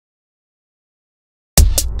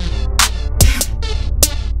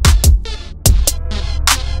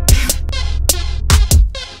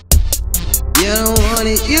You don't want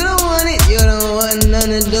it, you don't want it, you don't want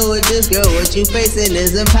nothing to do with this girl. What you facing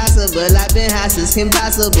is impossible. I've been high since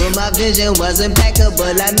impossible. My vision was impeccable.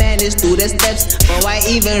 I managed through the steps before I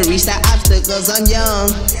even reached the obstacles. I'm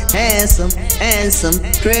young, handsome,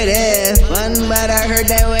 pretty, fun, but I heard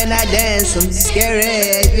that when I dance, I'm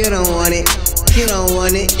scary. You don't want it. You don't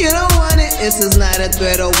want it, you don't want it. This is not a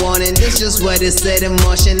threat or warning. This just what is set in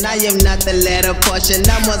motion. I am not the latter portion.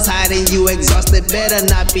 I'm what's hiding you exhausted. Better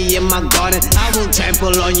not be in my garden. I will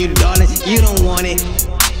trample on you, darling. You don't want it.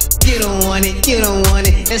 You don't want it, you don't want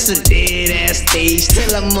it. It's a dead ass stage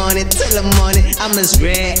till I'm on it, till I'm on it. I'm as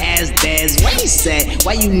rare as Daz. Why you sad?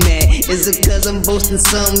 Why you mad? Is it cause I'm boasting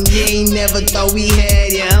something you ain't never thought we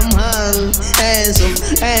had? Yeah, I'm hung,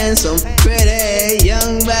 handsome, pretty,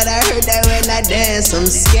 young, but I heard that when I dance, I'm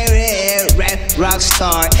scary. Rap rock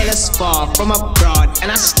star, and it's far from abroad,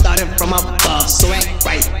 and I started from above, so act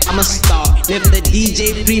right, I'm a star. If the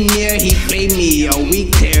DJ premier, he play me, yo,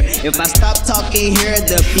 we clear. If I stop talking here,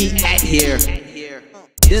 the beat at here.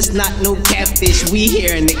 This not no catfish, we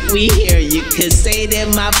here, Nick, we here. You could say it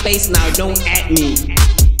in my face, now don't at me.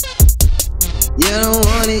 You don't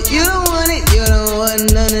want it, you don't want it, you don't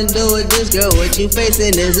want nothing to do with this girl. What you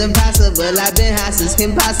facing is impossible. I've been high since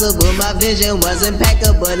impossible. My vision was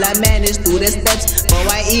impeccable. I managed through the steps before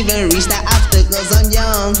I even reached the obstacles. I'm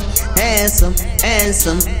young,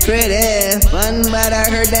 handsome, pretty, fun, but I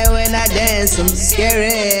heard that when I dance, I'm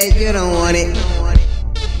scary. You don't want it.